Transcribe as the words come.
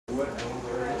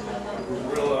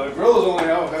Gorilla's only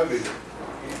how heavy?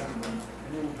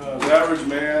 The average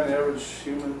man, the average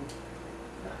human,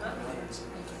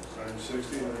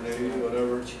 160, 180,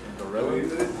 whatever.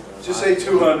 Just say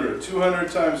 200. 200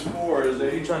 times 4 is 8.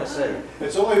 What are you trying to say?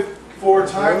 It's only 4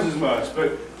 times as much,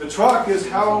 but the truck is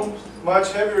how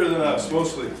much heavier than us,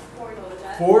 mostly?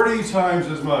 40 times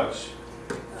as much.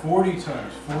 40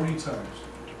 times.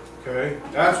 Okay,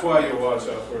 that's why you watch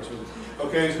out for it.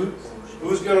 Okay,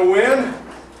 who's going to win?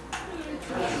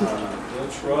 The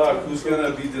truck. Who's going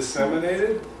to be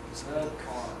disseminated?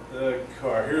 The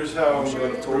car. Here's how I'm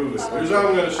going to prove it. Here's how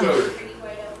I'm going to show you.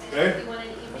 Okay?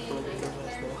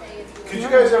 Could you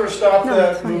guys ever stop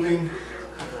that moving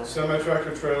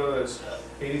semi-tractor trailer that's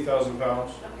 80,000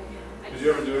 pounds? Did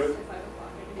you ever do it?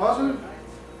 Positive?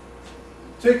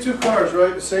 Take 2 cars,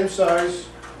 right? The same size,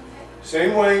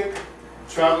 same weight,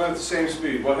 traveling at the same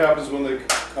speed. What happens when they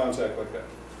contact like that?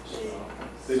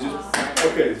 They just,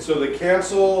 okay, so they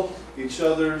cancel each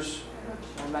other's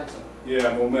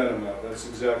momentum now. That's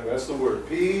the word.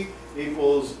 P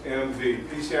equals mv.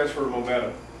 P stands for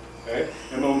momentum. Okay?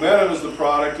 And momentum is the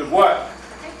product of what?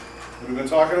 What we've been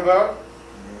talking about?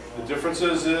 The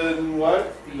differences in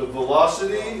what? The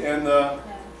velocity and the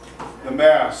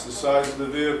mass, the size of the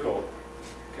vehicle.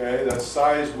 Okay, that's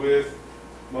size with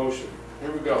motion.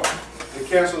 Here we go. They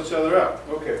cancel each other out.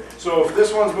 Okay, so if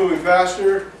this one's moving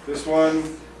faster, this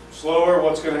one slower,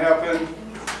 what's going to happen?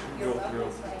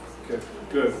 Okay,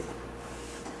 good.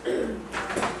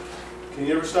 Can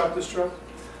you ever stop this truck?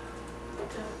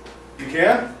 You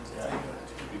can?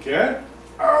 You can?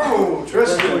 Oh,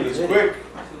 Tristan is quick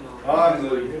on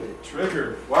the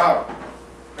trigger. Wow,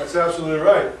 that's absolutely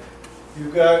right.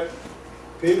 You've got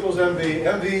P equals MV.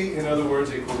 MV, in other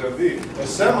words, equals MV. A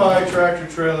semi-tractor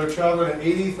trailer traveling at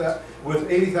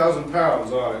 80,000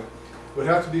 pounds on it would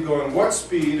have to be going what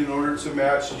speed in order to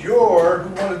match your, who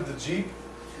wanted the Jeep?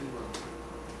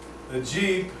 The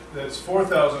Jeep that's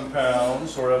 4,000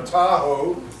 pounds, or a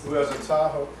Tahoe, who has a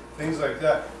Tahoe, things like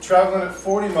that, traveling at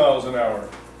 40 miles an hour.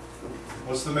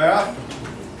 What's the math?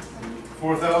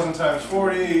 4,000 times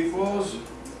 40 equals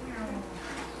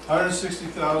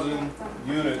 160,000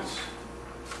 units.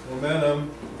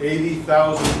 Momentum,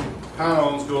 80,000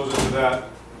 pounds goes into that.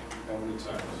 How many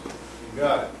times? You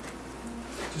got it.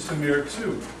 Just a mere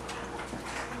 2.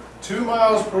 2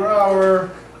 miles per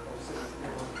hour.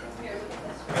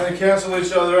 And they cancel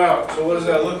each other out. So what does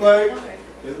that look like?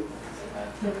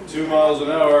 2 miles an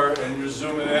hour, and you're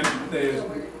zooming in. They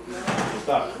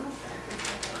stop.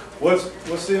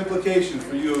 What's the implication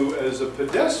for you as a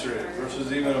pedestrian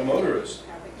versus even a motorist?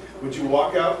 Would you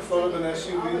walk out in front of an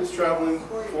SUV that's traveling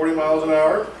 40 miles an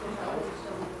hour?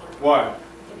 Why?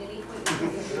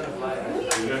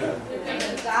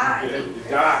 You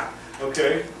die.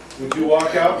 Okay. Would you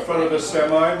walk out in front of a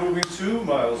semi moving 2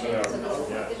 miles an hour?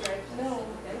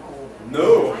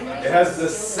 No. It has the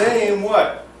same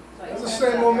what? It has the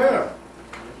same momentum.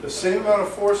 The same amount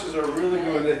of forces are really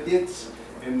going to hit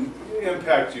and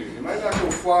impact you. You might not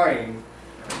go flying,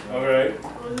 all right,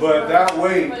 but that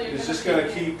weight is just going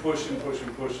to keep pushing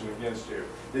against you.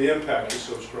 The impact is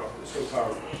so strong, it's so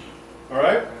powerful. All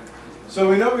right? So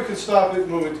we know we can stop it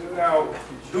moving. Now,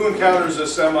 who encounters a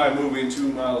semi moving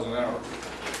 2 miles an hour?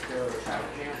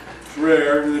 It's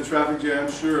rare. In the traffic jam,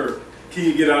 sure. Can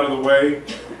you get out of the way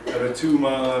at a 2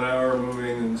 mile an hour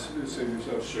moving and save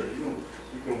yourself? Sure. You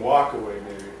can walk away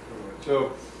maybe.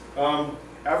 So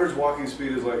average walking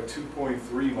speed is like 2.3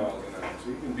 miles an hour, so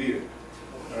you can beat it.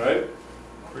 All right.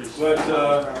 But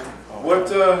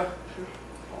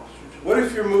what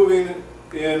if you're moving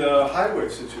in a highway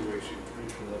situation,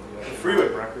 a freeway?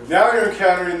 Now you're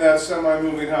encountering that semi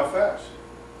moving how fast?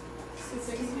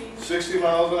 60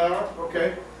 miles an hour.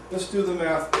 Okay. Let's do the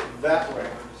math that way.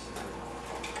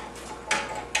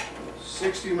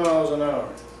 60 miles an hour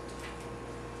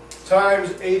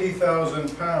times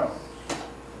 80,000 pounds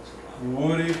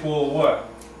would equal what?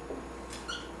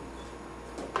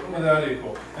 What would that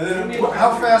equal? And then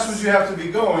how fast would you have to be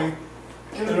going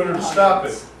in order to stop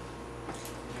it?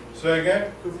 Say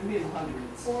again?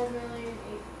 4,800,000.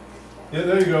 Yeah,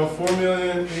 there you go.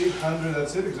 4,800,000.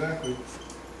 That's it exactly.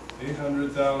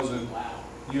 800,000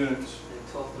 units.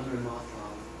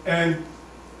 And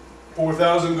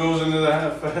 4,000 goes into the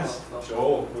half fast.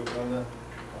 Joel, click on the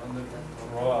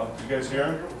raw. You guys hear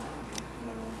him?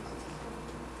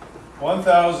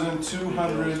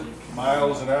 1,200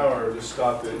 miles an hour to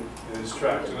stop it in its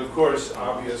tracks. And of course,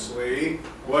 obviously,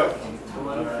 what?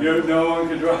 No one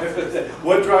can drive it.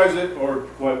 What drives it, or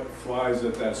what flies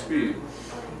at that speed?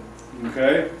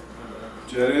 Okay?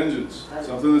 Jet engines.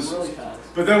 Something that's.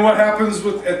 But then what happens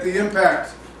at the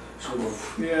impact? So,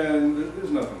 yeah, and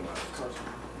there's nothing left.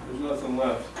 There's nothing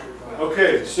left.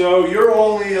 Okay, so you're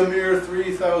only a mere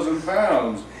 3,000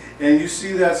 pounds, and you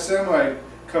see that semi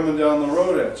coming down the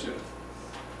road at you.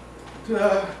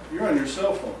 You're on your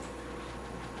cell phone.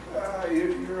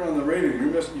 You're on the radio.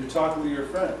 You're talking to your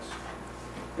friends.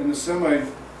 And the semi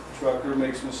trucker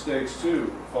makes mistakes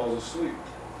too. Falls asleep.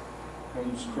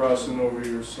 Comes crossing over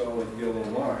your solid yellow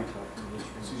line.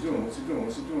 What's he doing? What's he doing?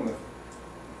 What's he doing?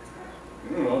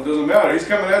 You don't know. It doesn't matter. He's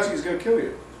coming at you. He's going to kill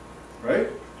you. Right?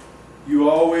 You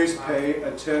always pay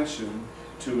attention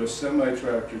to a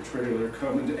semi-tractor trailer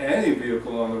coming to any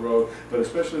vehicle on the road, but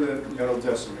especially that yellow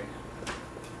Decimate.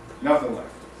 Nothing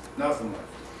left. Nothing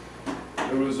left.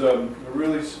 There was a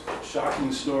really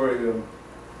shocking story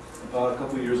about a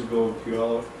couple of years ago in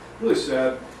Puyallup. Really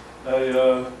sad.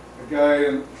 A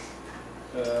guy,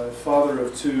 father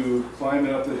of two,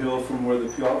 climbing up the hill from where the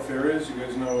Puyallup Fair is. You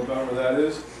guys know about where that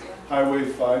is? Highway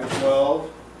 512.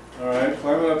 All right,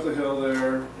 climbing up the hill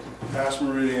there, past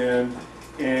Meridian,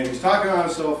 and he's talking on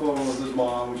his cell phone with his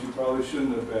mom, which he probably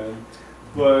shouldn't have been.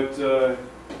 But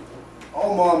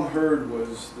all Mom heard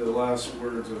was the last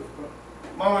words of,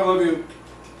 "Mom, I love you,"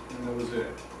 and that was it.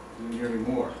 Didn't hear any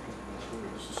more. It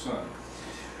was the son.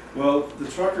 Well, the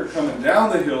trucker coming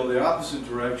down the hill, the opposite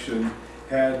direction,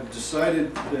 had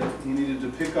decided that he needed to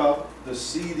pick up the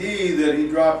CD that he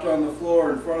dropped on the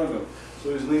floor in front of him.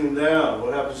 So he's leaning down.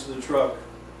 What happens to the truck?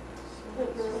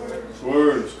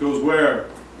 Swerves. Goes where?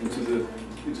 Into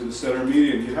the center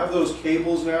median. You have those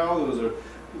cables now. They're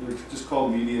just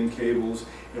called median cables.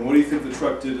 And what do you think the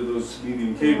truck did to those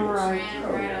median cables?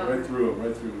 Right through them,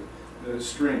 right through the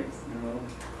string,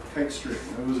 tight string.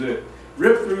 That was it.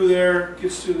 Ripped through there,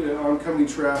 gets to the oncoming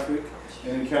traffic,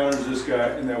 and encounters this guy,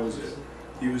 and that was it.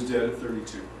 He was dead at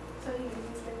 32. So he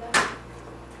did that?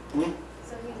 Hmm?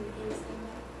 So he did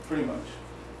that? Pretty much.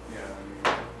 Yeah, I mean,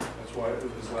 that's why it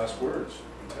was his last words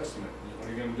in Testament. What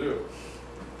are you going to do?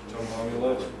 Tell Mom you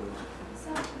love her. So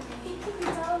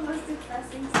it's all the most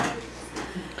depressing stuff.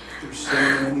 There's so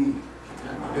many.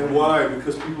 And why?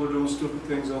 Because people are doing stupid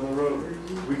things on the road.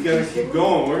 We gotta keep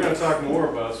going. We're gonna talk more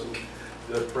about some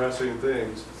depressing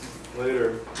things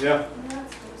later. Yeah?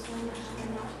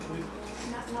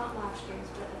 Not last year's,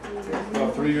 but a few years ago.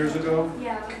 About 3 years ago?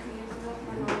 Yeah, about 3 years ago.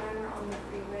 My mom and I were on the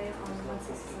freeway on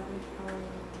 167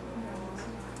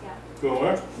 Going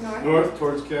where? North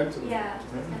towards Kent? Yeah,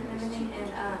 and everything, and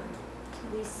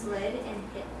we slid and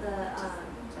hit the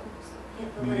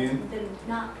Median?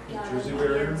 Jersey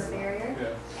barrier? barrier.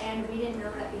 Yeah. And we didn't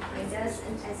know that behind us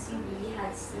an SUV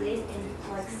had slid and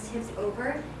like tipped over,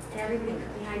 and everybody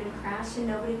behind him crashed, and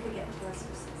nobody could get to us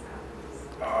for 6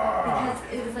 hours.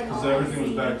 Because it was like all everything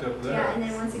was backed up there. Yeah, and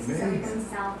then 167 going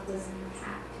south was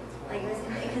packed. Like it was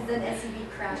because the SUV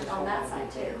crashed on that side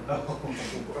too. Oh.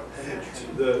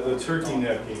 the turkey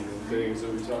necking and things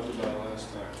that we talked about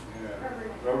last time.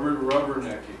 Yeah. Rubber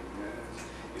necking.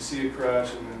 Yeah. You see a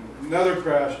crash and then another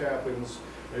crash happens.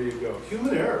 There you go.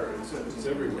 Human error. It's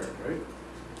everywhere, right?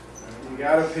 You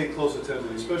got to pay close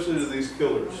attention, especially to these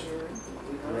killers.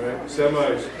 All right,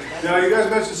 semis. Now, you guys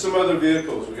mentioned some other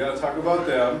vehicles. We got to talk about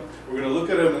them. We're going to look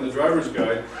at them in the driver's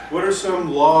guide. What are some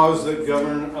laws that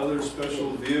govern other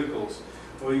special vehicles?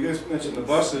 Well, you guys mentioned the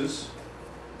buses.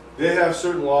 They have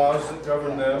certain laws that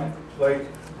govern them, like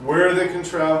where they can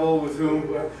travel, with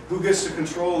who gets to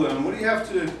control them. What do you have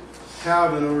to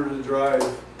have in order to drive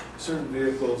certain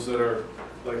vehicles that are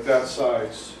like that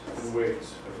size and weight?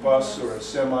 A bus or a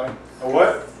semi? A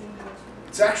what?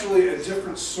 It's actually a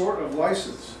different sort of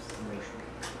license.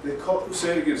 They call,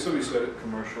 say it again, somebody said it.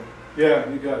 Commercial. Yeah,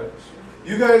 you got it.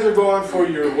 You guys are going for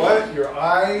your what? Your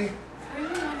IDL.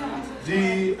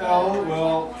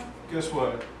 Well, guess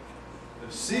what? The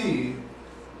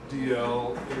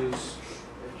CDL is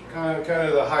kind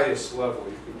of the highest level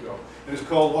you could go. And it's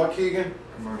called what, Keegan?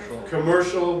 Commercial.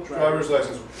 Commercial driver's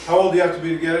license. How old do you have to be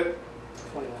to get it?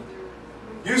 21.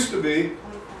 Used to be.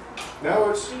 Now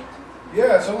it's,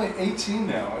 yeah, it's only 18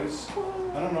 now.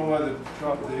 I don't know why they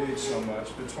dropped the age so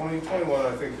much, but 21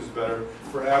 I think is better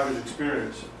for average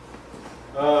experience.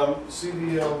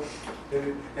 CDL,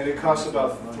 and it costs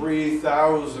about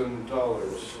 $3,000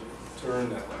 to earn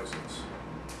that license.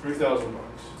 $3,000.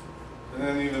 And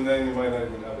then even then you might not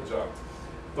even have a job.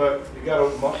 But you got to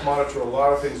monitor a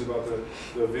lot of things about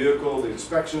the vehicle, the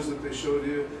inspections that they showed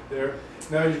you there.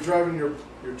 Now you're driving your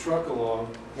truck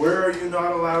along. Where are you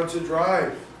not allowed to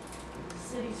drive?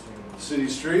 City streets. City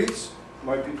streets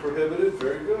might be prohibited.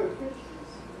 Very good.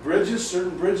 Bridges,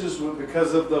 certain bridges,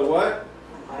 because of the what?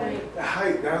 Height. The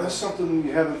height. Now that's something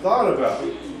you haven't thought about.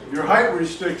 Your height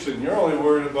restriction. You're only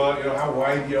worried about how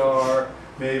wide you are,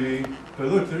 maybe. But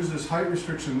look, there's this height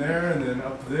restriction there, and then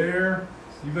up there.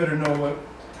 You better know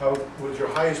what your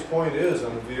highest point is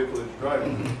on the vehicle that you're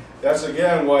driving. That's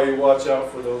again why you watch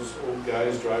out for those old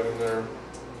guys driving their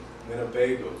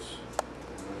Winnebagos.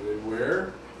 They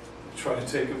wear. Try to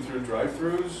take them through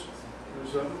drive-throughs or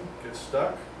something. Get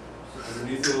stuck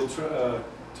underneath little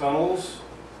tunnels.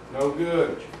 No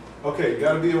good. Okay, you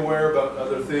got to be aware about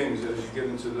other things as you get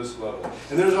into this level.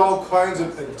 And there's all kinds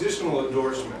of additional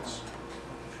endorsements.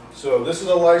 So this is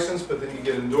a license, but then you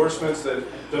get endorsements that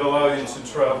allow you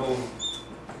to travel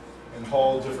and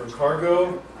haul different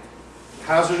cargo,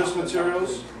 hazardous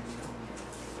materials,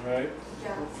 right?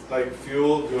 Like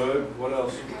fuel, good. What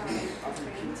else?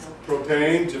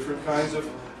 Propane, different kinds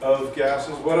of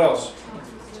gases. What else?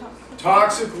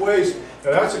 Toxic waste.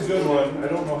 Now that's a good one. I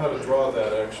don't know how to draw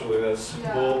that actually. That's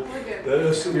bull.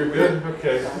 You're good?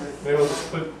 Okay. Maybe I'll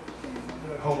just put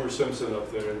Homer Simpson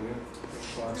up there.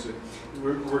 Toxic.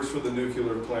 Works for the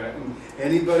nuclear plant. And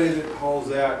anybody that hauls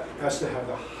that has to have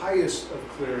the highest of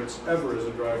clearance ever as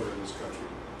a driver in this country.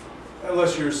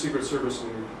 Unless you're Secret Service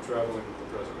and you're traveling with the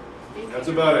president. That's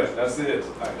about it. That's it.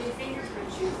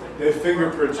 They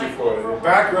fingerprint you for it.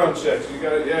 Background checks. You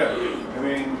got it. Yeah. I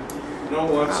mean, you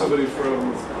don't want somebody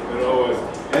from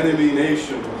an enemy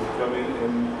nation coming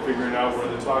and figuring out where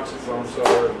the toxic dumps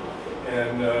are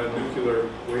and nuclear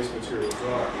waste materials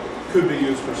are. Could be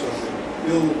used for something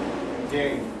ill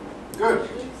gained. Good.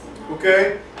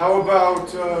 Okay. How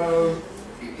about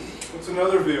what's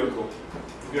another vehicle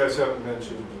you guys haven't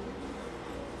mentioned?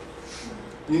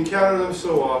 You encounter them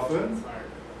so often.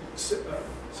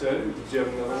 Did you have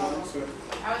another one? I was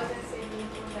going to say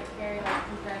vehicles that carry like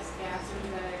compressed gases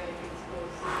that are like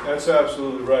explosive. That's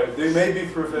absolutely right. They may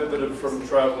be prohibited from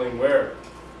traveling where?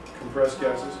 Compressed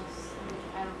gases?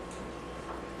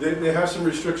 They have some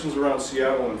restrictions around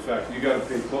Seattle, in fact. You got to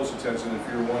pay close attention if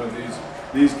you're one of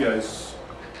these guys.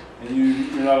 And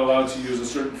you're not allowed to use a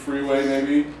certain freeway,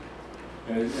 maybe?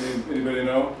 Anybody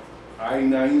know?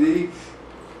 I-90?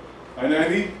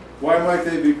 I-90? Why might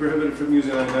they be prohibited from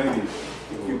using I-90?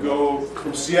 If you go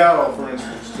from Seattle, for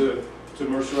instance, to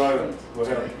Mercer Island, what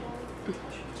happened?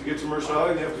 To get to Mercer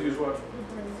Island, you have to use what?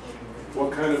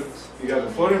 What kind of, you got the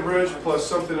floating bridge plus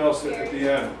something else at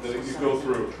the end that you go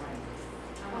through.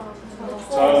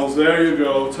 Tunnels, there you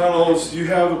go. Tunnels, you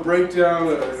have a breakdown,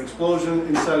 an explosion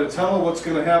inside a tunnel, what's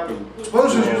going to happen?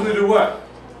 Explosions usually do what?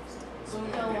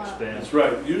 That's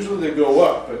right, usually they go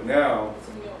up, but now,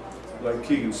 like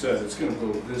Keegan said, it's going to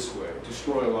go this way,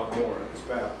 destroy a lot more. It's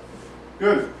bad.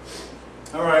 Good.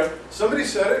 All right. Somebody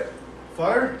said it.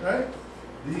 Fire, right?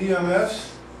 The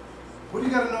EMS. What do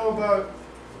you got to know about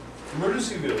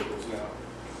emergency vehicles now?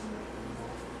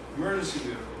 Emergency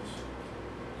vehicles.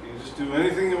 Can you just do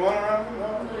anything you want around them? No?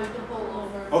 You have to pull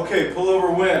over. Okay, pull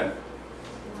over when?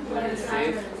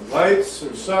 Lights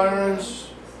or sirens?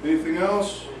 Anything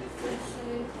else?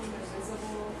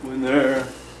 When they're...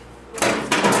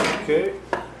 Okay,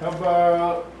 how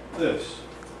about this?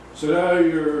 So now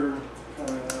you're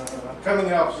coming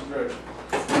the opposite direction.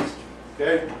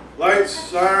 Okay, lights,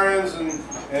 sirens,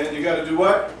 and you got to do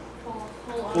what?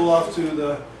 Pull off to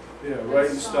the right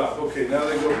and stop. Okay, now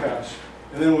they go past.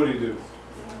 And then what do you do?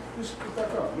 Just get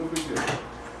back off, no big deal.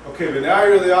 Okay, but now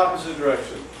you're the opposite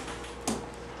direction.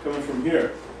 Coming from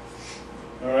here.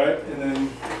 All right, and then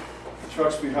the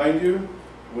truck's behind you.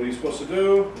 What are you supposed to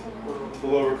do?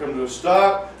 Pull over, come to a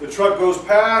stop. The truck goes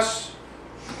past.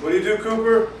 What do you do,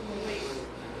 Cooper?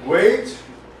 Wait.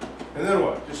 And then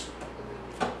what? Just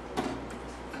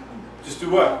do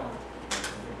what?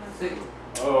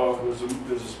 Oh,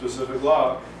 there's a specific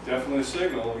law. Definitely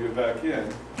signal and get back in.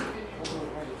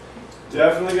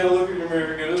 Definitely got to look at your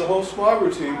mirror, get in the whole smog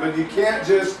routine, but you can't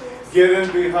just get in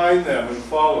behind them and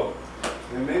follow.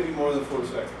 And maybe more than 4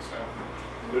 seconds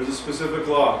now. There's a specific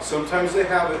law. Sometimes they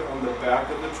have it on the back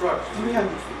of the truck. 300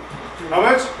 feet. How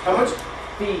much? How much?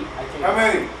 Feet, I think. How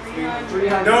many?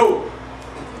 300. No.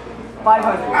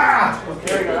 500. Ah! Okay.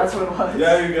 There you go, that's what it was.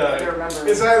 Yeah, you got I it. remember.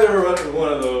 It's either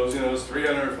one of those, it's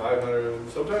 300,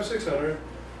 500, sometimes 600,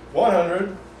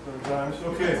 100 sometimes.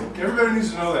 Okay, everybody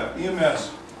needs to know that.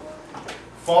 EMS.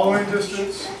 Following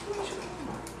distance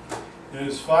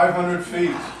is 500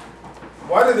 feet.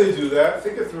 Why do they do that?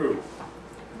 Think it through.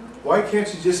 Why can't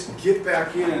you just get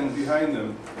back in behind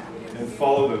them and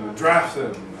follow them and draft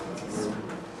them?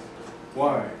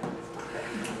 Why?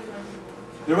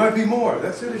 There might be more.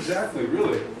 That's it exactly,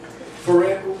 really. For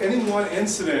any one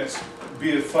incident,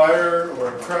 be it fire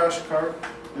or a crash car,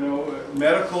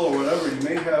 medical or whatever, you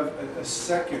may have a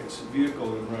second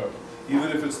vehicle en route,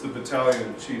 even if it's the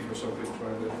battalion chief or something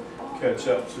trying to catch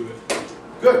up to it.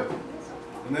 Good.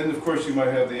 And then, of course, you might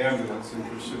have the ambulance in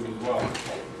pursuit as well.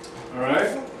 All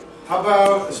right? How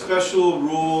about a special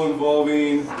rule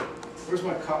involving, where's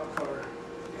my cop car?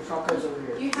 The cop car's over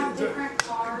here. Do you have different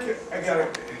cars? I got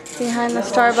it. Behind the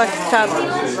Starbucks cup.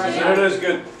 There it is,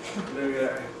 good.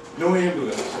 No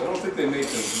ambulance. I don't think they make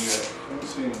them yet. I haven't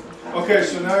seen them. Okay,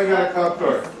 so now you got a cop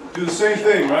car. Do the same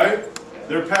thing, right?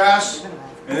 They're past,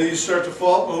 and then you start to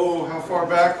fall. Oh, how far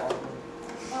back?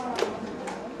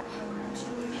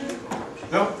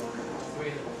 Nope.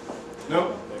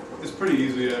 Nope. It's pretty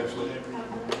easy, actually.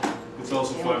 It's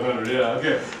also 500, yeah,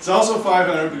 okay. It's also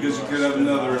 500 because you could have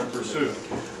another in pursuit.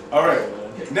 All right.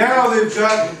 Now they've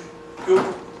gotten,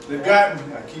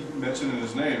 I keep mentioning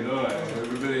his name, don't I?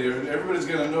 Everybody's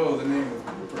going to know the name of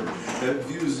Cooper that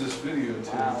views this video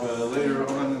too, later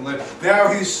on in life. Now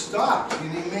he's stopped,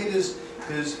 and he made his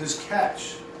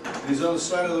catch. And he's on the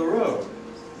side of the road.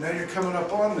 Now you're coming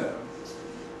up on them.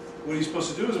 What are you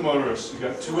supposed to do as a motorist? You've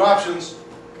got two options.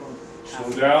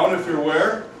 Slow down if you're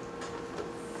where?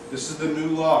 This is the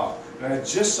new law. And I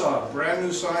just saw a brand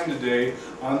new sign today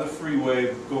on the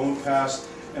freeway going past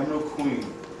Emerald Queen.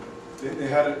 They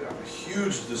had a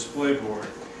huge display board,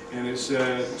 and it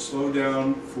said, slow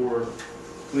down for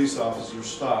police officers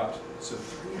stopped. It's a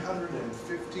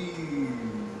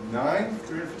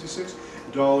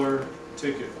 $356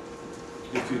 ticket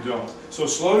if you don't. So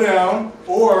slow down,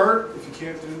 or if you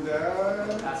can't do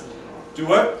that, do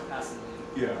what?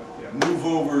 Yeah, move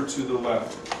over to the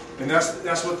left. And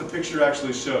that's what the picture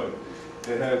actually showed.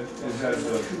 It had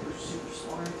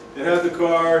the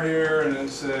car here, and it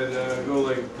said go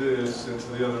like this into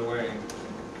the other lane,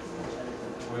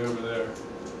 way over there.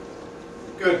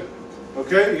 Good.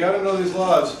 Okay, you got to know these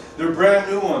laws. They're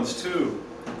brand new ones too.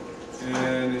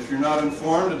 And if you're not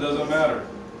informed, it doesn't matter.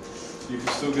 You can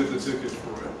still get the ticket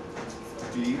for it.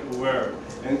 Be aware,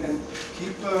 and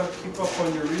keep up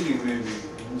on your reading maybe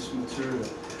in this material.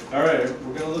 All right,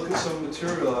 we're going to look at some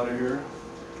material out of here.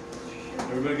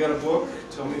 Everybody got a book?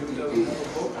 Tell me who doesn't have a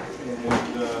book, and we'll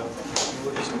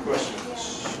look at some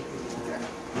questions.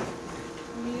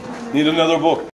 Need another book.